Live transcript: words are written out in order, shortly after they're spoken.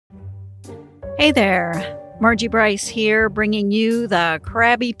Hey there, Margie Bryce here, bringing you the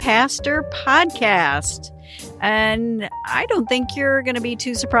Krabby Pastor podcast. And I don't think you're going to be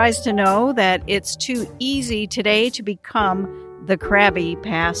too surprised to know that it's too easy today to become the Krabby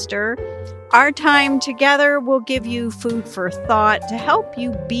Pastor. Our time together will give you food for thought to help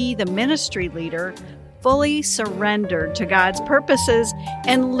you be the ministry leader fully surrendered to God's purposes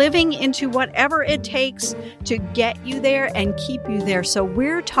and living into whatever it takes to get you there and keep you there. So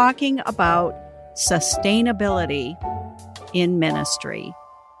we're talking about sustainability in ministry.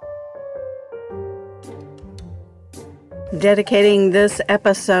 Dedicating this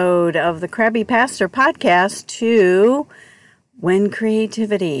episode of the Krabby Pastor podcast to when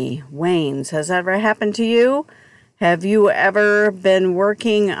creativity wanes. Has that ever happened to you? Have you ever been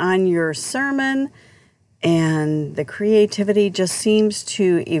working on your sermon and the creativity just seems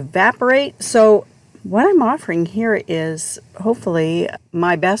to evaporate? So what I'm offering here is hopefully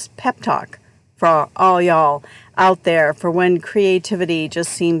my best pep talk for all y'all out there for when creativity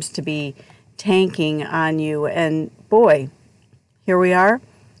just seems to be tanking on you. And boy, here we are.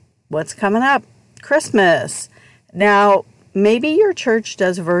 What's coming up? Christmas. Now, maybe your church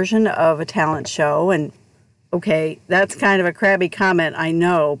does a version of a talent show, and okay, that's kind of a crabby comment, I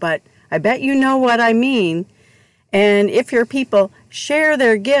know, but I bet you know what I mean. And if your people share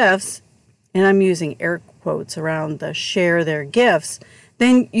their gifts, and I'm using air quotes around the share their gifts,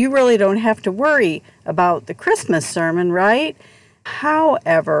 then you really don't have to worry about the Christmas sermon, right?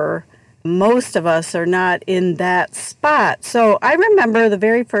 However, most of us are not in that spot. So I remember the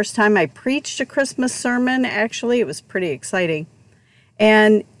very first time I preached a Christmas sermon, actually, it was pretty exciting.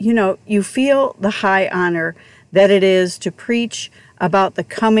 And, you feel the high honor that it is to preach about the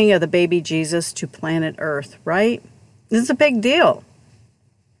coming of the baby Jesus to planet Earth, right? This is a big deal.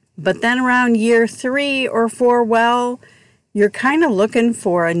 But then around year 3 or 4, well, you're kind of looking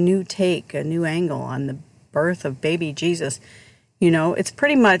for a new take, a new angle on the birth of baby Jesus. It's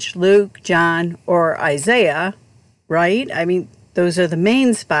pretty much Luke, John, or Isaiah, right? I mean, those are the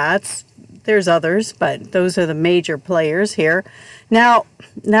main spots. There's others, but those are the major players here. Now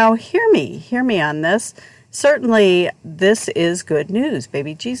hear me on this. Certainly, this is good news.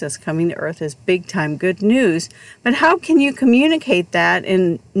 Baby Jesus coming to earth is big-time good news. But how can you communicate that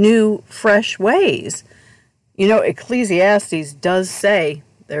in new, fresh ways? Ecclesiastes does say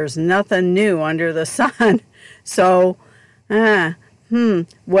there's nothing new under the sun. So,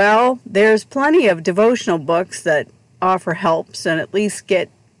 well, there's plenty of devotional books that offer helps and at least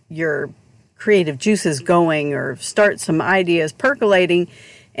get your creative juices going or start some ideas percolating.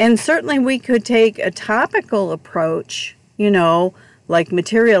 And certainly we could take a topical approach, like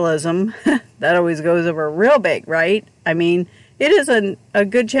materialism. That always goes over real big, right? I mean, it is a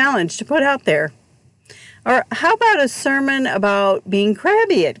good challenge to put out there. Or how about a sermon about being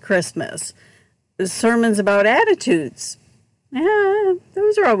crabby at Christmas? Sermons about attitudes.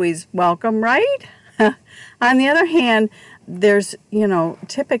 Those are always welcome, right? On the other hand, there's,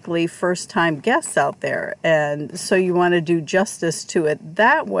 typically first-time guests out there, and so you want to do justice to it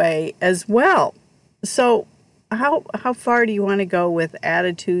that way as well. So how far do you want to go with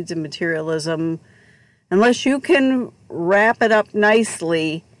attitudes and materialism, unless you can wrap it up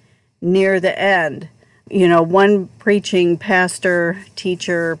nicely near the end? One preaching pastor,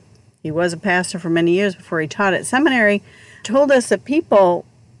 teacher, he was a pastor for many years before he taught at seminary, told us that people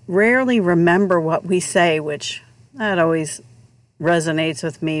rarely remember what we say, which that always resonates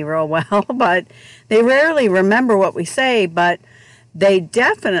with me real well, but they rarely remember what we say, but they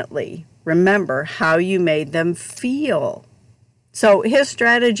definitely remember how you made them feel. So his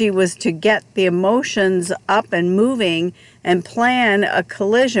strategy was to get the emotions up and moving and plan a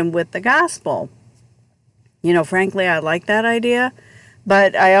collision with the gospel. Frankly, I like that idea,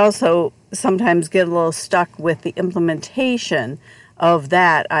 but I also sometimes get a little stuck with the implementation of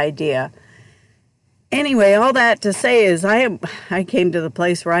that idea. Anyway, all that to say is I came to the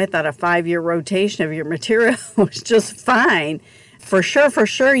place where I thought a 5-year rotation of your material was just fine. For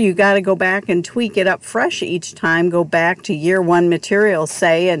sure, you got to go back and tweak it up fresh each time. Go back to year 1 material,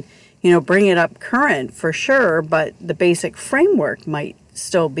 say, and, bring it up current for sure. But the basic framework might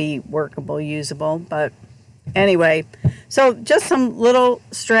still be workable, usable. But anyway, so just some little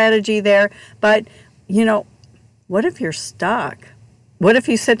strategy there. But, what if you're stuck? What if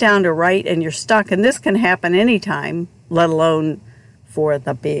you sit down to write and you're stuck? And this can happen anytime, let alone for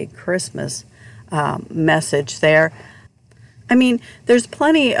the big Christmas message there. I mean, there's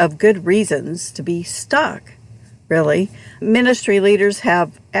plenty of good reasons to be stuck, really. Ministry leaders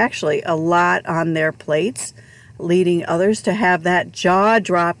have actually a lot on their plates, leading others to have that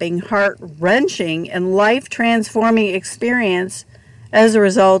jaw-dropping, heart-wrenching, and life-transforming experience as a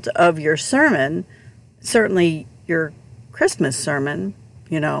result of your sermon, certainly your Christmas sermon,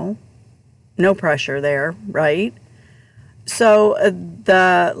 no pressure there, right? So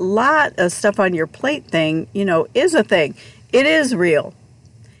the lot of stuff on your plate thing, is a thing. It is real.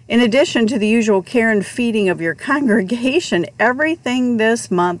 In addition to the usual care and feeding of your congregation, everything this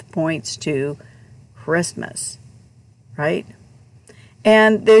month points to Christmas, right?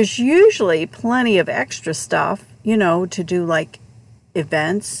 And there's usually plenty of extra stuff, to do, like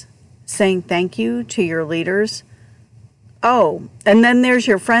events, saying thank you to your leaders. Oh, and then there's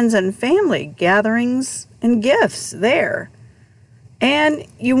your friends and family gatherings and gifts there. And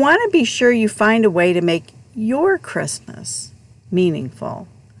you want to be sure you find a way to make your Christmas meaningful.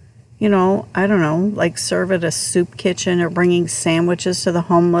 I don't know, like serve at a soup kitchen or bringing sandwiches to the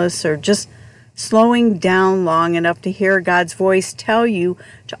homeless or just slowing down long enough to hear God's voice tell you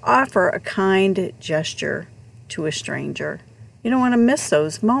to offer a kind gesture to a stranger. You don't want to miss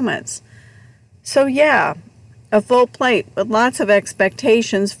those moments. So yeah, a full plate with lots of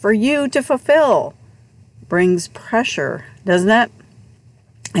expectations for you to fulfill brings pressure, doesn't it?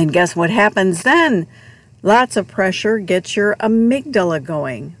 And guess what happens then? Lots of pressure gets your amygdala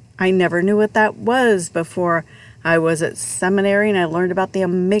going. I never knew what that was before I was at seminary and I learned about the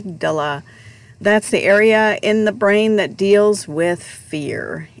amygdala. That's the area in the brain that deals with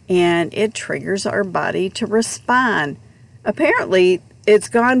fear, and it triggers our body to respond. Apparently, it's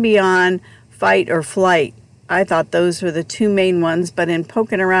gone beyond fight or flight. I thought those were the two main ones, but in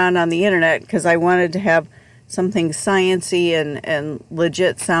poking around on the internet, because I wanted to have something sciencey and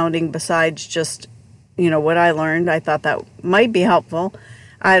legit sounding besides just, what I learned, I thought that might be helpful.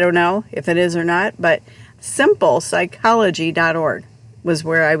 I don't know if it is or not, but simplepsychology.org was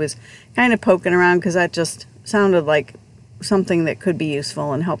where I was kind of poking around because that just sounded like something that could be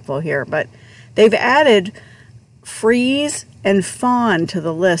useful and helpful here. But they've added freeze and fawn to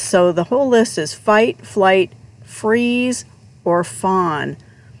the list. So the whole list is fight, flight, freeze, or fawn.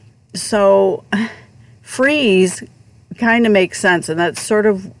 So freeze kind of makes sense, and that's sort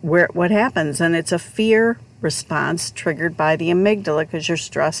of what happens. And it's a fear response triggered by the amygdala because your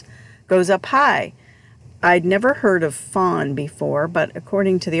stress goes up high. I'd never heard of fawn before, but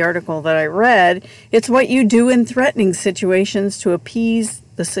according to the article that I read, it's what you do in threatening situations to appease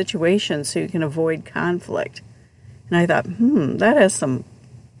the situation so you can avoid conflict. And I thought, that has some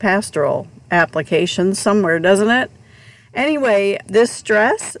pastoral applications somewhere, doesn't it? Anyway, this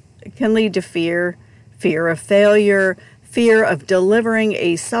stress can lead to fear of failure, fear of delivering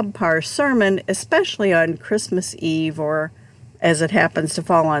a subpar sermon, especially on Christmas Eve or, as it happens to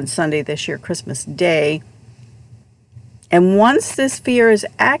fall on Sunday this year, Christmas Day. And once this fear is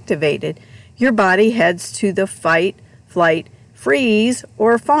activated, your body heads to the fight, flight, freeze,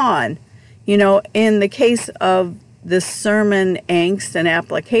 or fawn. In the case of this sermon angst and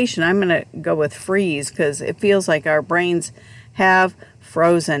application, I'm going to go with freeze because it feels like our brains have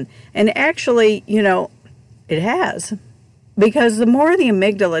frozen. And actually, it has. Because the more the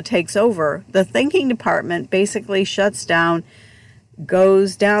amygdala takes over, the thinking department basically shuts down,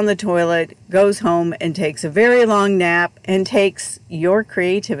 goes down the toilet, goes home, and takes a very long nap, and takes your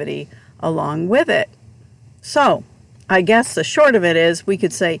creativity along with it. So, I guess the short of it is we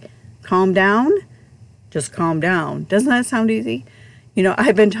could say, calm down, just calm down. Doesn't that sound easy?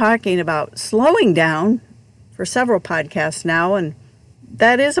 I've been talking about slowing down for several podcasts now, and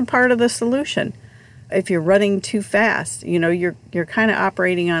that is a part of the solution. If you're running too fast, you're kind of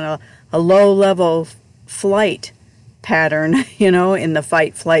operating on a low-level flight pattern, in the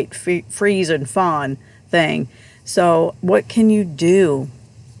fight, flight, freeze, and fawn thing. So what can you do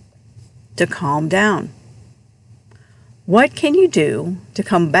to calm down? What can you do to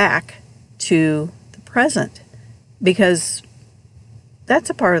come back to the present? Because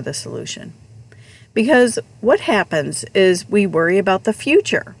that's a part of the solution. Because what happens is we worry about the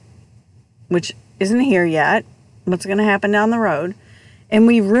future, which isn't here yet, what's going to happen down the road, and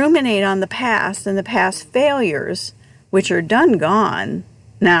we ruminate on the past and the past failures, which are gone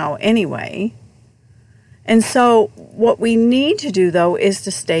now anyway. And so what we need to do, though, is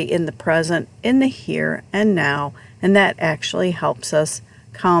to stay in the present, in the here and now, and that actually helps us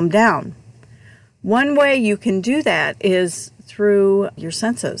calm down. One way you can do that is through your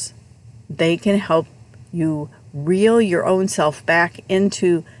senses. They can help you reel your own self back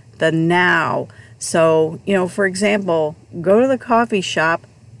into the now. So, for example, go to the coffee shop,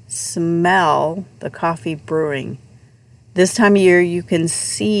 smell the coffee brewing. This time of year, you can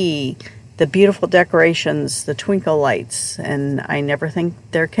see the beautiful decorations, the twinkle lights, and I never think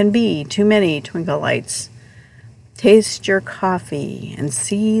there can be too many twinkle lights. Taste your coffee and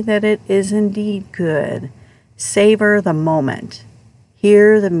see that it is indeed good. Savor the moment.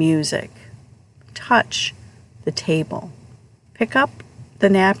 Hear the music. Touch the table. Pick up the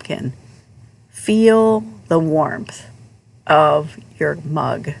napkin. Feel the warmth of your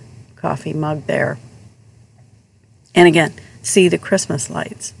mug, coffee mug there. And again, see the Christmas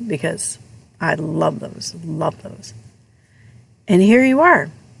lights, because I love those, love those. And here you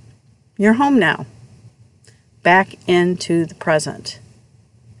are. You're home now. Back into the present,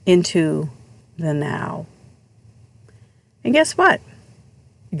 into the now. And guess what?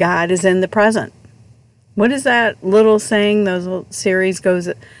 God is in the present. What is that little saying, those little series goes,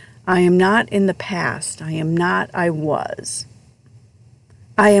 I am not in the past. I am not, I was.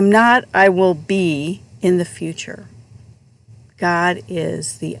 I am not, I will be in the future. God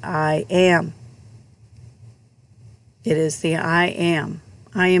is the I am. It is the I am.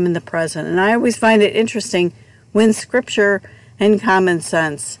 I am in the present. And I always find it interesting when scripture and common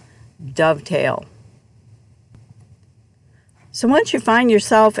sense dovetail. So once you find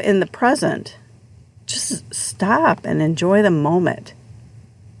yourself in the present, just stop and enjoy the moment.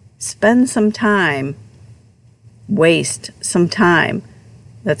 Spend some time, waste some time.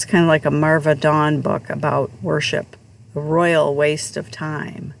 That's kind of like a Marva Dawn book about worship, a royal waste of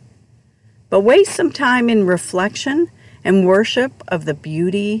time. But waste some time in reflection and worship of the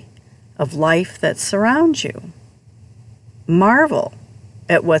beauty of life that surrounds you. Marvel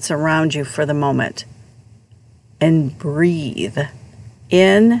at what's around you for the moment and breathe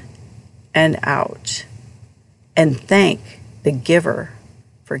in and out and thank the giver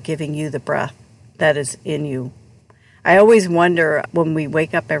for giving you the breath that is in you. I always wonder when we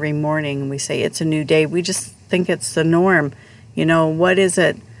wake up every morning and we say it's a new day, we just think it's the norm. You know, what is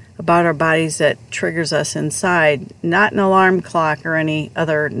it about our bodies that triggers us inside? Not an alarm clock or any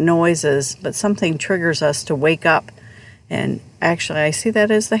other noises, but something triggers us to wake up. And actually, I see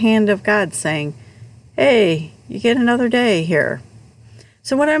that as the hand of God saying, hey, you get another day here.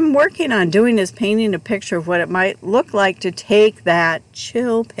 So what I'm working on doing is painting a picture of what it might look like to take that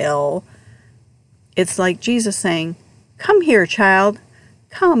chill pill. It's like Jesus saying, come here, child.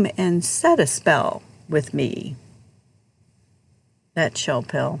 Come and set a spell with me. That chill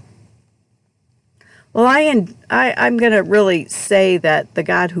pill. Well, I'm going to really say that the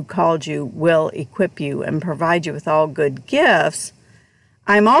God who called you will equip you and provide you with all good gifts.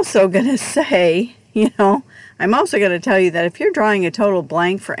 I'm also going to say, I'm also going to tell you that if you're drawing a total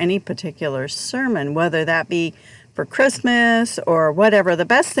blank for any particular sermon, whether that be for Christmas or whatever, the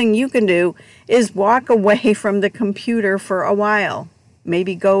best thing you can do is walk away from the computer for a while.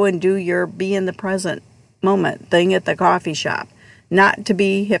 Maybe go and do your be in the present moment thing at the coffee shop. Not to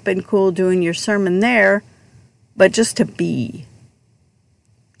be hip and cool doing your sermon there, but just to be.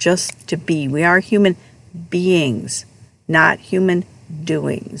 Just to be. We are human beings, not human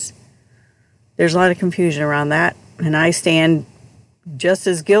doings. There's a lot of confusion around that, and I stand just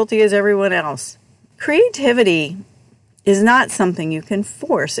as guilty as everyone else. Creativity is not something you can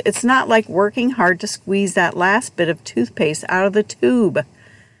force. It's not like working hard to squeeze that last bit of toothpaste out of the tube.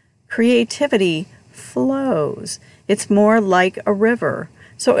 Creativity flows. It's more like a river.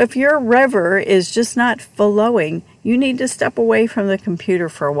 So if your river is just not flowing, you need to step away from the computer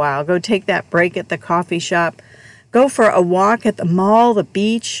for a while. Go take that break at the coffee shop. Go for a walk at the mall, the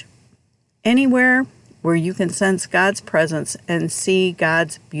beach, anywhere where you can sense God's presence and see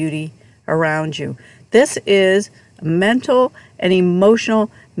God's beauty around you. This is a mental and emotional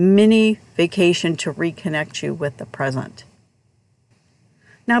mini vacation to reconnect you with the present.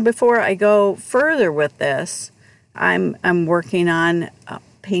 Now, before I go further with this, I'm working on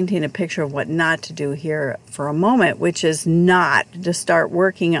painting a picture of what not to do here for a moment, which is not to start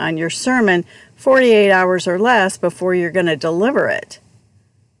working on your sermon 48 hours or less before you're going to deliver it.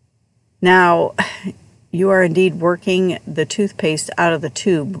 Now, you are indeed working the toothpaste out of the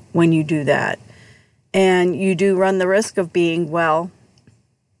tube when you do that. And you do run the risk of being,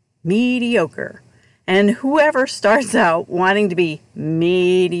 mediocre. And whoever starts out wanting to be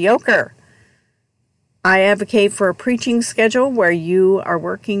mediocre, I advocate for a preaching schedule where you are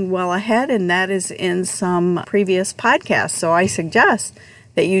working well ahead, and that is in some previous podcasts. So I suggest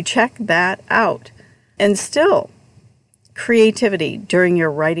that you check that out. And still, creativity during your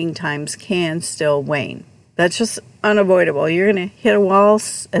writing times can still wane. That's just unavoidable. You're going to hit a wall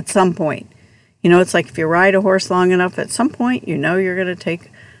at some point. It's like if you ride a horse long enough, at some point, you're going to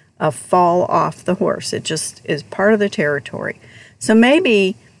take a fall off the horse. It just is part of the territory. So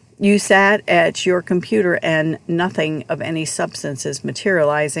maybe you sat at your computer and nothing of any substance is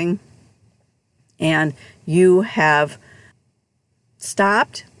materializing, and you have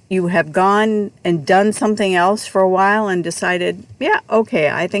stopped, you have gone and done something else for a while and decided,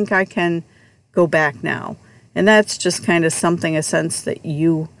 I think I can go back now. And that's just kind of something, a sense that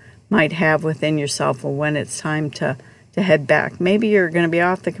you might have within yourself when it's time to head back. Maybe you're going to be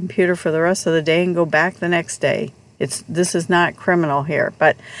off the computer for the rest of the day and go back the next day. This is not criminal here,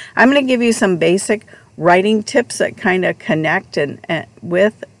 but I'm going to give you some basic writing tips that kind of connect and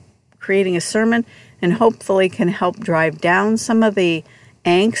with creating a sermon, and hopefully can help drive down some of the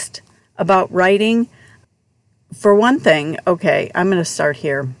angst about writing. For one thing, okay, I'm going to start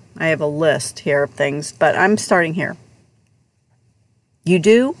here. I have a list here of things, but I'm starting here. You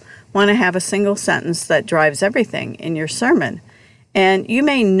do want to have a single sentence that drives everything in your sermon. And you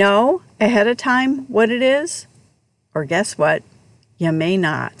may know ahead of time what it is, or guess what? You may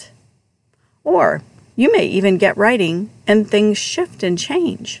not. Or you may even get writing and things shift and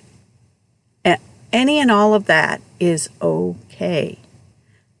change. Any and all of that is okay.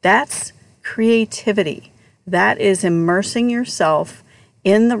 That's creativity. That is immersing yourself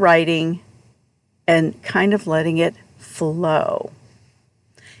in the writing and kind of letting it flow.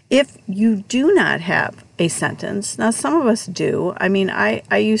 If you do not have a sentence, now some of us do. I mean,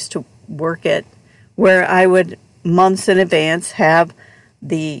 I used to work it where I would months in advance have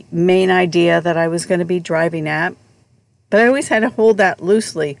the main idea that I was going to be driving at, but I always had to hold that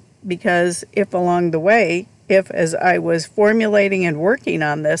loosely, because if along the way, as I was formulating and working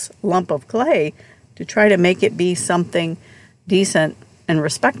on this lump of clay to try to make it be something decent and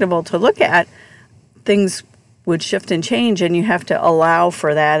respectable to look at, things would shift and change, and you have to allow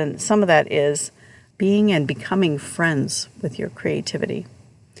for that. And some of that is being and becoming friends with your creativity.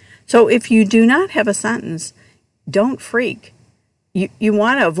 So if you do not have a sentence, don't freak. You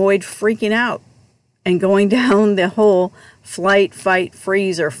want to avoid freaking out and going down the whole flight, fight,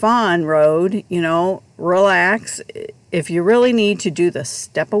 freeze, or fawn road. Relax. If you really need to do the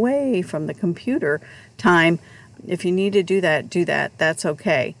step away from the computer time, if you need to do that. That's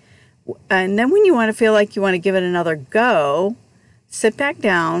okay. And then when you want to feel like you want to give it another go, sit back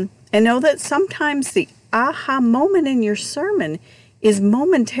down and know that sometimes the aha moment in your sermon is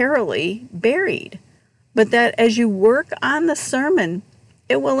momentarily buried, but that as you work on the sermon,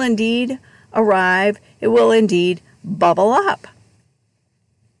 it will indeed arrive. It will indeed bubble up.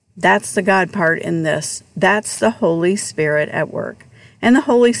 That's the God part in this. That's the Holy Spirit at work. And the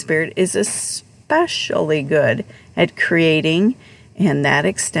Holy Spirit is especially good at creating, and that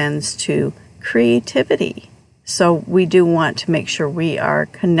extends to creativity. So we do want to make sure we are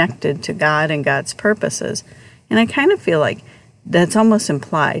connected to God and God's purposes. And I kind of feel like that's almost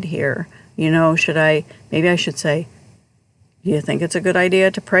implied here. Maybe I should say, do you think it's a good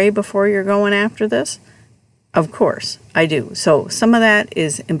idea to pray before you're going after this? Of course, I do. So some of that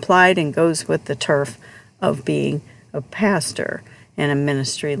is implied and goes with the turf of being a pastor and a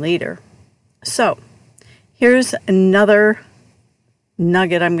ministry leader. So here's another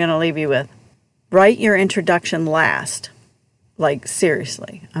nugget I'm going to leave you with. Write your introduction last. Like,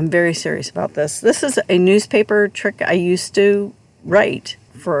 seriously, I'm very serious about this. This is a newspaper trick I used to write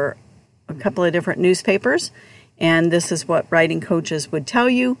for a couple of different newspapers, and this is what writing coaches would tell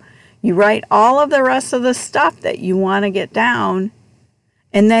you. You write all of the rest of the stuff that you want to get down,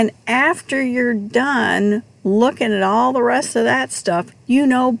 and then after you're done looking at all the rest of that stuff, you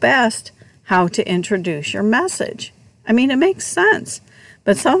know best how to introduce your message. I mean, it makes sense.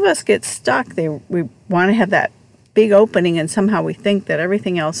 But some of us get stuck. We want to have that big opening, and somehow we think that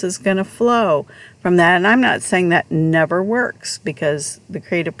everything else is going to flow from that. And I'm not saying that never works, because the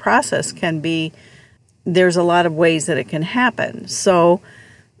creative process there's a lot of ways that it can happen. So,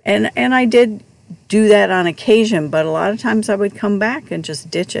 and I did do that on occasion, but a lot of times I would come back and just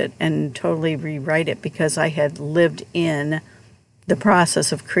ditch it and totally rewrite it, because I had lived in the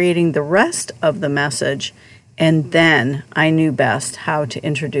process of creating the rest of the message. And then I knew best how to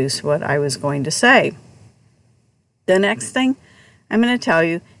introduce what I was going to say. The next thing I'm going to tell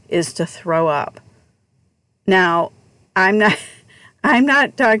you is to throw up. Now, I'm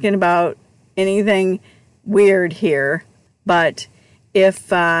not talking about anything weird here, but if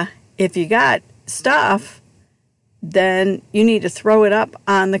you got stuff, then you need to throw it up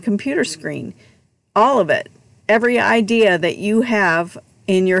on the computer screen. All of it. Every idea that you have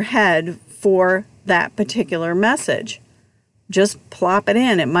in your head for that particular message. Just plop it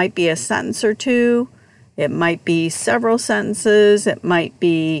in. It might be a sentence or two. It might be several sentences. It might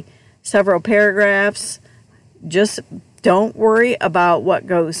be several paragraphs. Just don't worry about what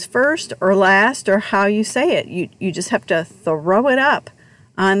goes first or last or how you say it. You just have to throw it up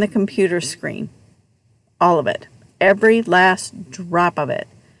on the computer screen. All of it. Every last drop of it.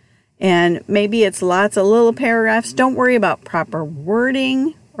 And maybe it's lots of little paragraphs. Don't worry about proper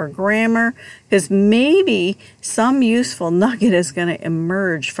wording or grammar, because maybe some useful nugget is going to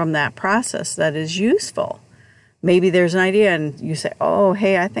emerge from that process that is useful. maybe there's an idea and you say, oh,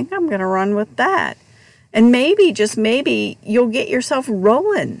 hey, I think I'm going to run with that. And maybe, just maybe, you'll get yourself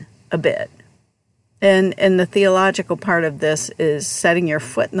rolling a bit. And the theological part of this is setting your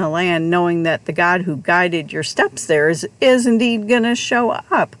foot in the land, knowing that the God who guided your steps there is indeed going to show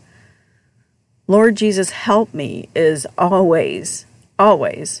up. Lord Jesus, help me is always,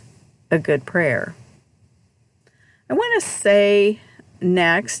 always a good prayer. I want to say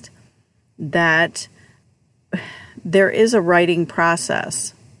next that there is a writing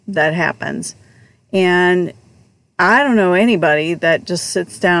process that happens. And I don't know anybody that just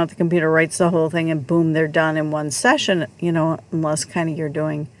sits down at the computer, writes the whole thing, and boom, they're done in one session, unless kind of you're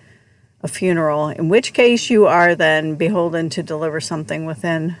doing a funeral, in which case you are then beholden to deliver something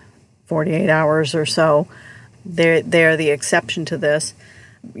within 48 hours or so. They're the exception to this.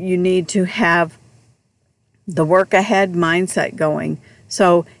 You need to have the work ahead mindset going.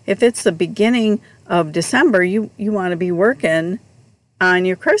 So if it's the beginning of December, you want to be working on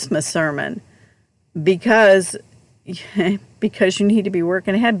your Christmas sermon because you need to be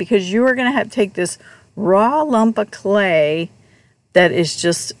working ahead, because you are going to have to take this raw lump of clay that is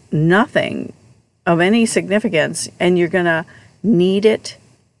just nothing of any significance, and you're going to knead it.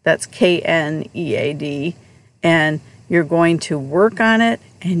 That's KNEAD. And you're going to work on it,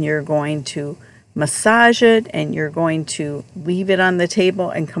 and you're going to massage it, and you're going to leave it on the table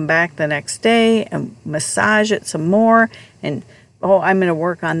and come back the next day and massage it some more. And, I'm going to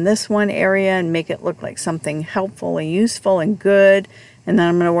work on this one area and make it look like something helpful and useful and good. And then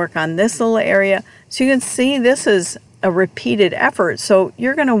I'm going to work on this little area. So you can see this is a repeated effort. So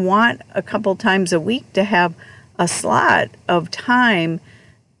you're going to want a couple times a week to have a slot of time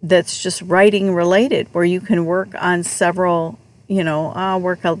that's just writing related, where you can work on several, I'll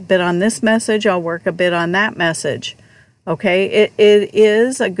work a bit on this message, I'll work a bit on that message. Okay, it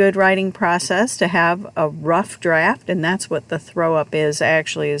is a good writing process to have a rough draft, and that's what the throw up is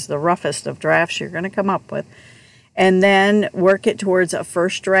the roughest of drafts you're going to come up with. And then work it towards a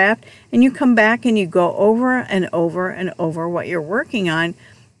first draft, and you come back and you go over and over and over what you're working on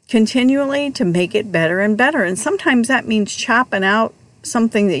continually to make it better and better. And sometimes that means chopping out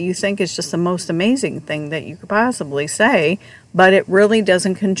something that you think is just the most amazing thing that you could possibly say, but it really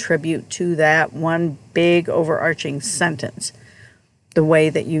doesn't contribute to that one big overarching sentence the way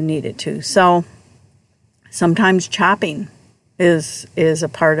that you need it to. So sometimes chopping is a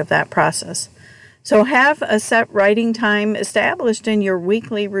part of that process. So have a set writing time established in your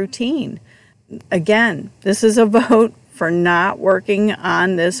weekly routine. Again, this is a vote for not working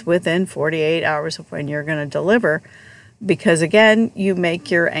on this within 48 hours of when you're going to deliver, because again, you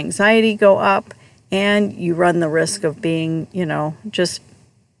make your anxiety go up and you run the risk of being, just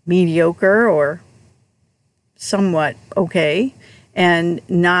mediocre or somewhat okay, and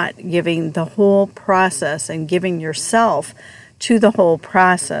not giving the whole process and giving yourself to the whole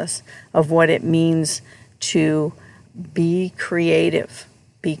process of what it means to be creative.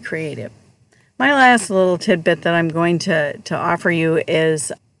 Be creative. My last little tidbit that I'm going to offer you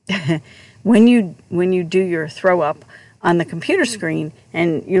is when you do your throw up on the computer screen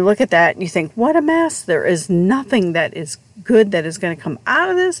and you look at that and you think, what a mess, there is nothing that is good that is going to come out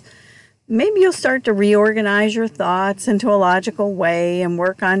of this. Maybe you'll start to reorganize your thoughts into a logical way and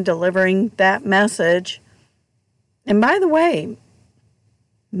work on delivering that message. And by the way,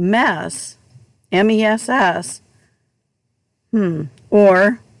 mess, M-E-S-S,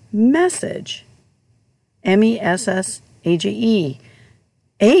 or message, M-E-S-S-A-G-E,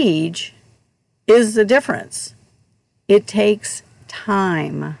 age is the difference. It takes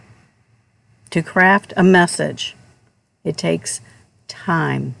time to craft a message. It takes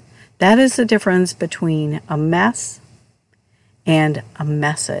time. That is the difference between a mess and a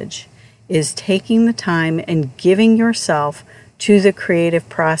message, is taking the time and giving yourself to the creative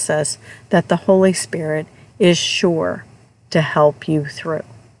process that the Holy Spirit is sure to help you through.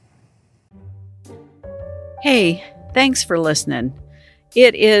 Hey, thanks for listening.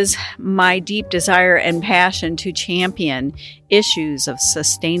 It is my deep desire and passion to champion issues of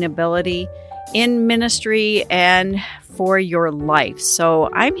sustainability in ministry and for your life. So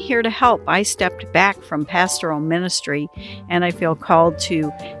I'm here to help. I stepped back from pastoral ministry, and I feel called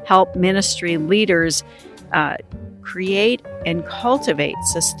to help ministry leaders create and cultivate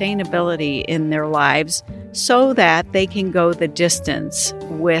sustainability in their lives so that they can go the distance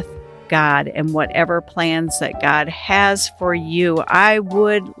with God and whatever plans that God has for you. I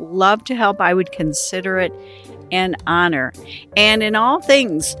would love to help. I would consider it an honor. And in all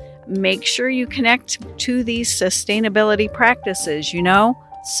things, make sure you connect to these sustainability practices,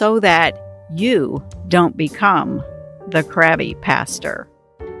 so that you don't become the crabby pastor.